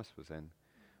position Thomas was in.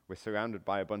 We're surrounded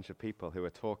by a bunch of people who are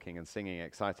talking and singing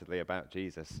excitedly about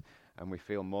Jesus, and we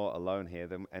feel more alone here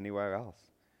than anywhere else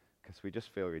because we just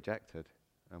feel rejected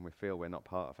and we feel we're not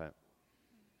part of it.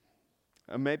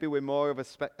 And maybe we're more of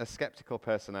a skeptical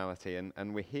personality,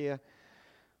 and we hear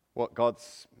what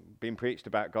God's been preached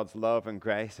about, God's love and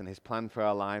grace and his plan for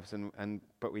our lives,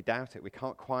 but we doubt it. We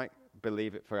can't quite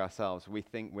believe it for ourselves. We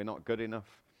think we're not good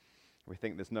enough. We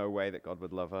think there's no way that God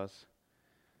would love us.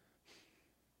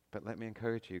 But let me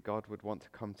encourage you, God would want to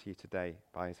come to you today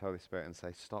by his Holy Spirit and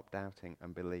say, stop doubting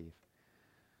and believe.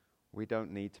 We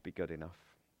don't need to be good enough.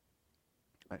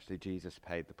 Actually, Jesus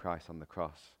paid the price on the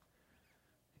cross.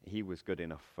 He was good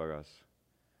enough for us.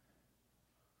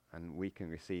 And we can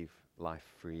receive life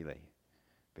freely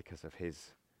because of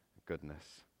his goodness.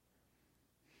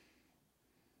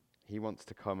 He wants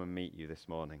to come and meet you this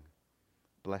morning.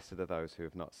 Blessed are those who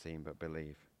have not seen but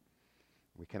believe.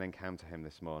 We can encounter him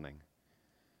this morning.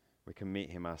 We can meet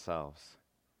him ourselves.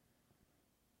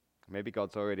 Maybe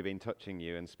God's already been touching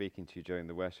you and speaking to you during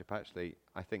the worship. Actually,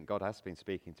 I think God has been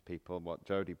speaking to people. What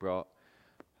Jody brought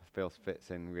feels fits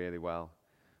in really well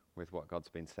with what God's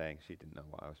been saying. She didn't know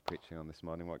what I was preaching on this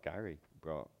morning, what Gary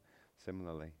brought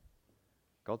similarly.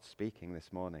 God's speaking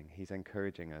this morning. He's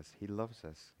encouraging us. He loves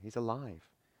us. He's alive.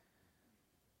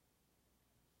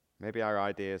 Maybe our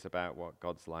ideas about what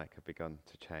God's like have begun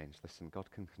to change. Listen,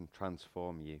 God can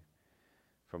transform you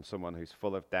from someone who's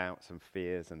full of doubts and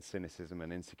fears and cynicism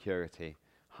and insecurity,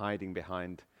 hiding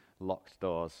behind locked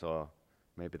doors, or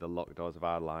maybe the locked doors of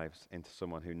our lives, into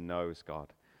someone who knows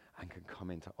God and can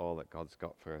come into all that God's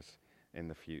got for us in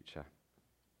the future.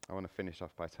 I want to finish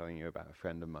off by telling you about a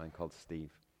friend of mine called Steve.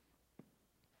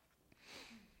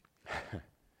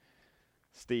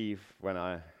 Steve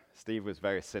was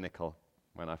very cynical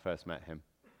when I first met him.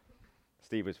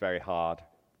 Steve was very hard.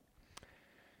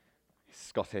 He's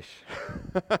Scottish.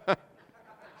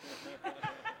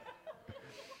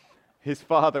 His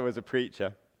father was a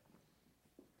preacher,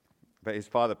 but his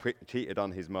father cheated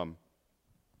on his mum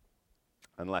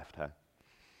and left her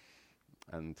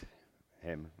and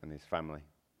him and his family.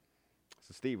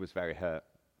 So Steve was very hurt.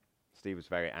 Steve was a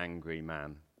very angry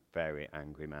man.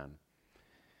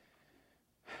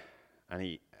 And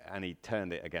he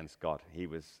turned it against God. He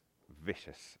was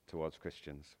vicious towards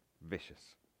Christians.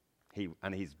 Vicious.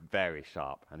 He's very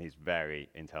sharp and he's very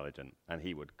intelligent, and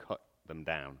he would cut them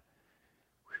down.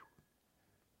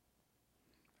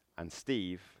 And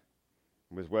Steve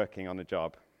was working on a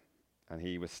job, and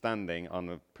he was standing on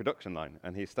the production line,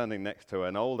 and he's standing next to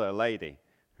an older lady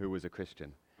who was a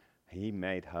Christian. He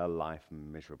made her life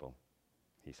miserable,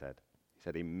 he said. He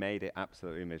said he made it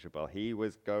absolutely miserable. He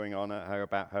was going on at her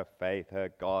about her faith, her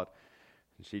God,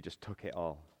 and she just took it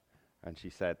all. And she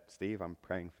said, Steve, I'm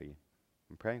praying for you.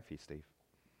 I'm praying for you, Steve.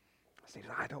 Steve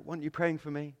said, I don't want you praying for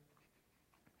me.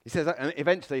 He says, and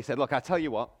eventually he said, look, I tell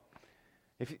you what,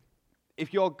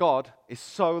 if your God is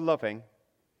so loving,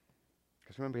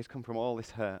 because remember he's come from all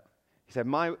this hurt, he said,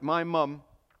 my mum,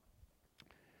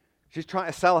 she's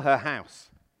trying to sell her house.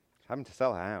 She's having to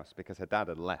sell her house because her dad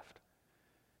had left.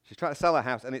 She's trying to sell her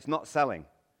house and it's not selling.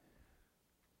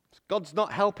 God's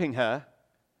not helping her,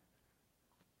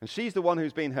 and she's the one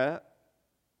who's been hurt.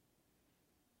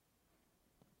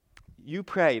 You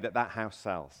pray that house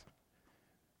sells.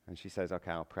 And she says, okay,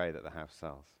 I'll pray that the house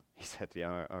sells. He said,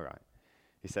 yeah, all right.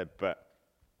 He said, but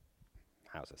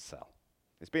how does it sell?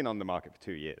 It's been on the market for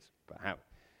 2 years, but how?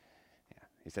 Yeah.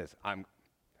 He says, I'm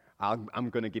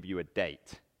going to give you a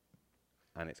date,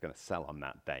 and it's going to sell on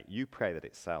that date. You pray that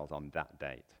it sells on that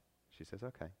date. She says,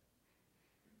 okay.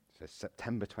 So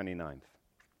September 29th,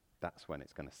 that's when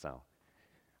it's going to sell.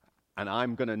 And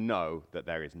I'm going to know that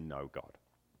there is no God,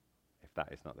 if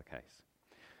that is not the case.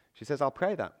 She says, I'll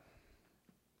pray that.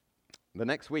 The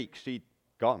next week, she'd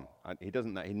gone. He'd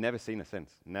never seen her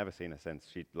since. Never seen her since.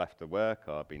 She'd left the work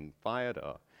or been fired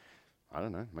or, I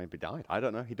don't know, maybe died. I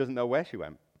don't know. He doesn't know where she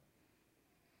went.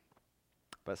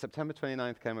 But September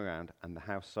 29th came around and the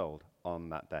house sold on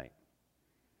that day.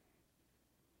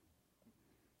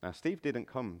 Now, Steve didn't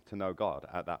come to know God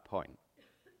at that point.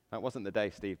 That wasn't the day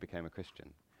Steve became a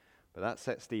Christian. But that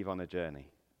set Steve on a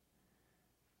journey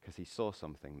because he saw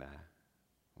something there.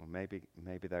 Well, maybe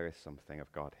there is something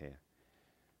of God here.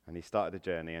 And he started a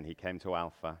journey, and he came to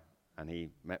Alpha, and he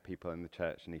met people in the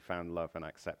church, and he found love and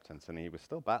acceptance, and he was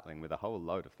still battling with a whole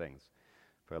load of things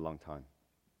for a long time.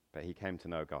 But he came to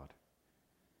know God.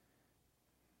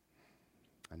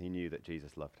 And he knew that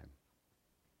Jesus loved him.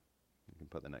 You can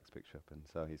put the next picture up, and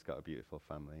so he's got a beautiful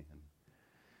family, and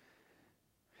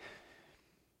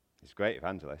he's a great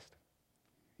evangelist.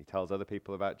 He tells other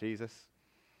people about Jesus.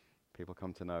 People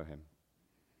come to know him.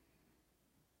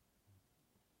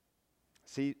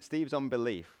 See, Steve's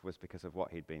unbelief was because of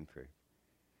what he'd been through.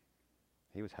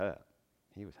 He was hurt.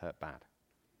 He was hurt bad.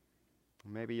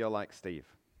 Maybe you're like Steve.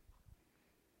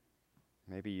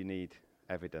 Maybe you need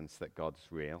evidence that God's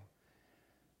real.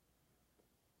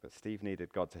 But Steve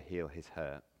needed God to heal his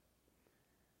hurt.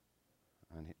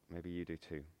 And maybe you do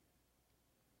too.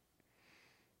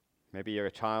 Maybe you're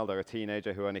a child or a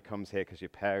teenager who only comes here because your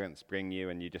parents bring you,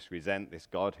 and you just resent this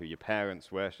God who your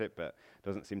parents worship but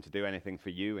doesn't seem to do anything for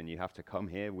you, and you have to come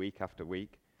here week after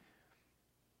week.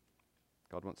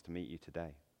 God wants to meet you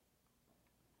today.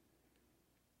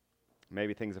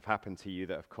 Maybe things have happened to you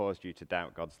that have caused you to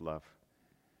doubt God's love.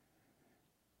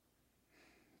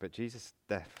 But Jesus'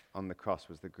 death on the cross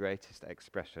was the greatest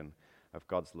expression of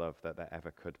God's love that there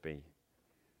ever could be.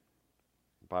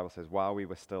 The Bible says, while we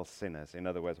were still sinners, in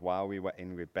other words, while we were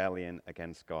in rebellion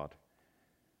against God,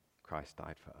 Christ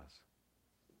died for us.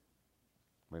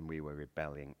 When we were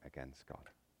rebelling against God.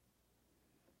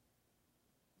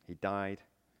 He died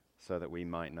so that we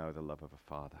might know the love of a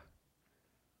father.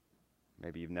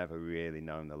 Maybe you've never really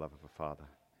known the love of a father,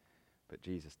 but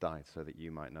Jesus died so that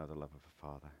you might know the love of a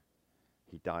father.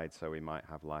 He died so we might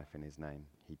have life in his name.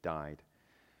 He died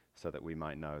so that we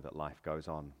might know that life goes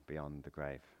on beyond the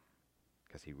grave,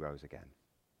 because he rose again.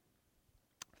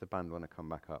 If the band want to come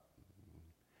back up,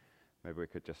 maybe we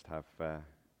could just have the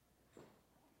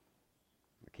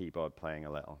keyboard playing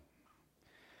a little.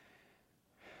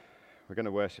 We're going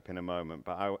to worship in a moment,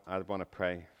 but I want to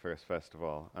pray for us first of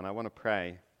all. And I want to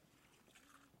pray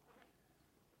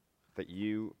that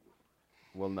you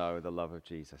will know the love of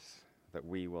Jesus, that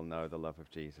we will know the love of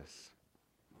Jesus.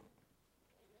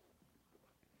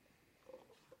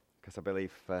 Because I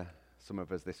believe for some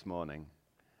of us this morning,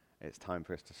 it's time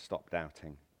for us to stop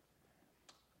doubting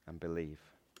and believe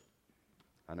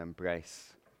and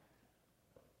embrace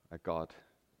a God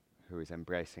who is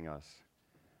embracing us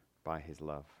by his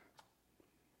love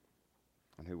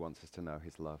and who wants us to know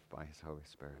his love by his Holy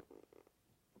Spirit.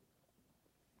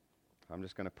 I'm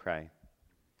just going to pray.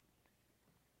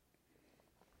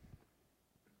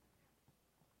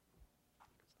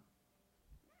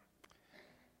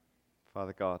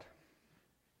 Father God,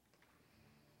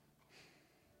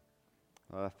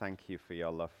 Lord, I thank you for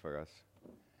your love for us.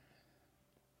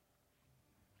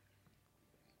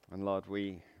 And Lord,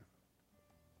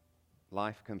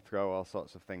 life can throw all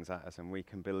sorts of things at us, and we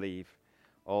can believe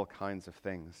all kinds of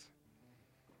things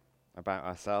about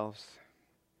ourselves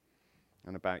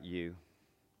and about you.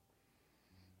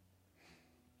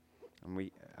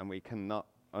 And we cannot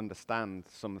understand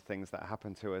some things that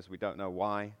happen to us. We don't know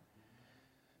why.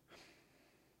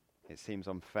 It seems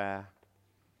unfair.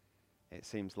 It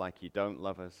seems like you don't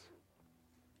love us.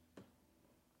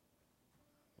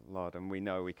 Lord, and we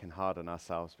know we can harden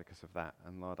ourselves because of that.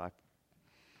 And Lord, I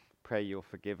pray you'll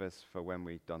forgive us for when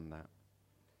we've done that.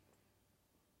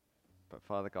 But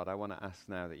Father God, I want to ask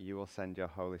now that you will send your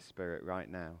Holy Spirit right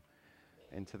now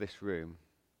into this room,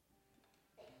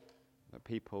 that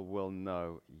people will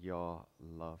know your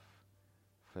love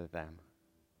for them.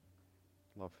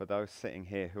 Lord, for those sitting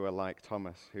here who are like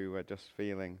Thomas, who are just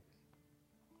feeling,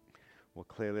 well,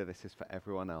 clearly this is for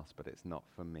everyone else, but it's not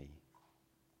for me.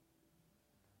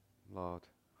 Lord,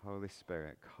 Holy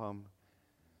Spirit, come,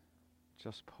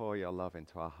 just pour your love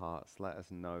into our hearts. Let us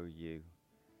know you.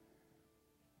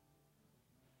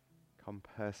 Come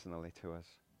personally to us.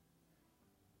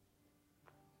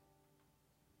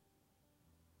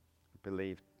 I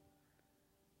believe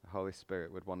the Holy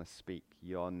Spirit would want to speak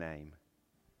your name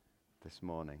this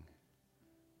morning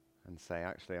and say,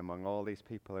 actually, among all these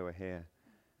people who are here,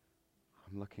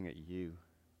 I'm looking at you.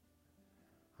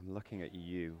 I'm looking at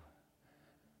you.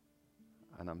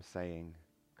 And I'm saying,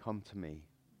 come to me.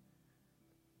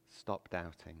 Stop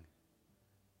doubting.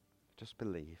 Just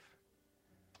believe.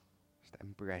 Just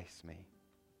embrace me.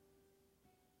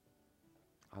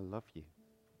 I love you.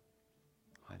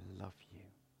 I love you.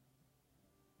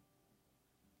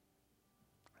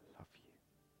 I love you.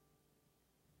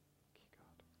 Thank you,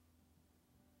 God.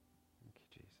 Thank you,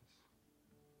 Jesus.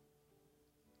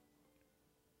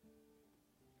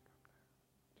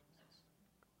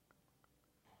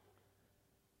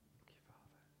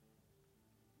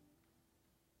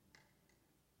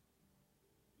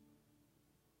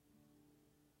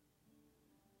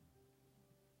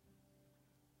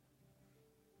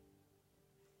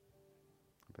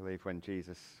 believe when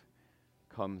Jesus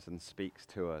comes and speaks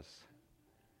to us,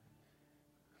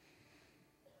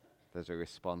 there's a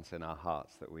response in our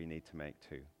hearts that we need to make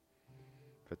too.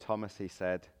 For Thomas, he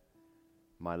said,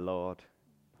 "My Lord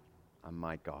and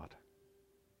my God."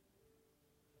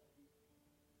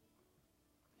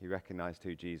 He recognized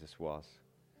who Jesus was,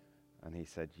 and he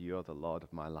said, "You're the Lord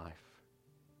of my life.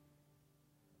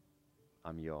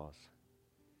 I'm yours."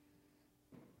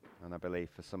 And I believe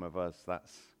for some of us,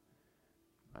 that's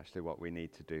actually what we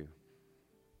need to do.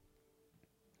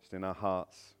 Just in our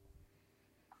hearts,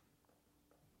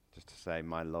 just to say,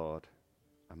 "My Lord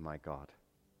and my God."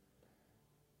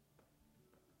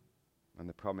 And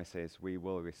the promise is we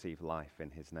will receive life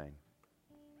in his name.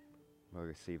 We'll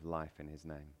receive life in his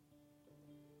name.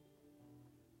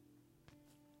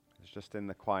 It's just in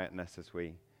the quietness as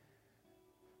we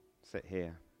sit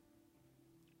here,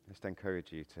 just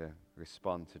encourage you to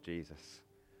respond to Jesus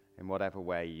in whatever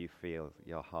way you feel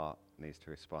your heart needs to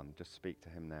respond. Just speak to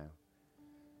him now,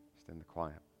 just in the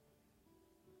quiet.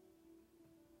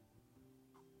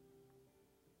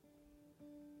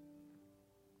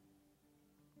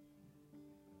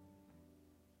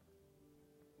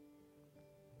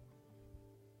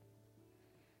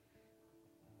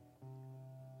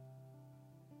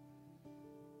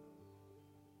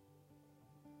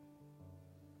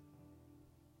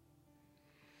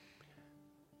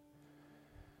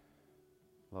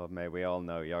 Lord, may we all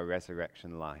know your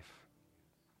resurrection life.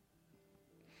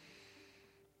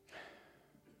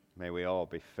 May we all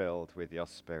be filled with your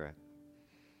Spirit.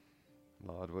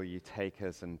 Lord, will you take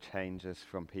us and change us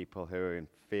from people who are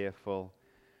fearful,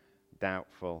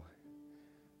 doubtful,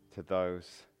 to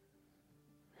those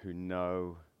who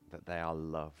know that they are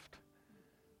loved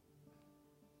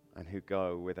and who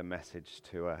go with a message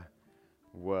to a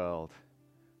world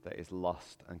that is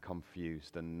lost and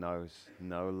confused and knows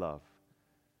no love.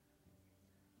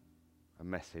 A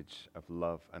message of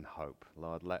love and hope.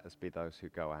 Lord, let us be those who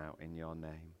go out in your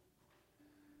name.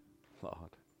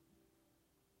 Lord,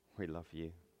 we love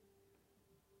you.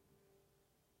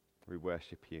 We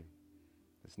worship you.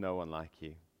 There's no one like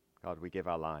you. God, we give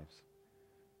our lives.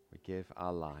 We give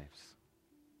our lives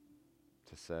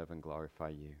to serve and glorify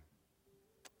you.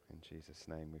 In Jesus'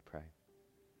 name we pray.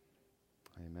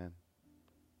 Amen.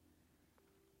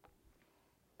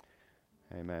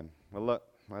 Amen. Well, look,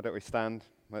 why don't we stand?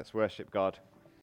 Let's worship God.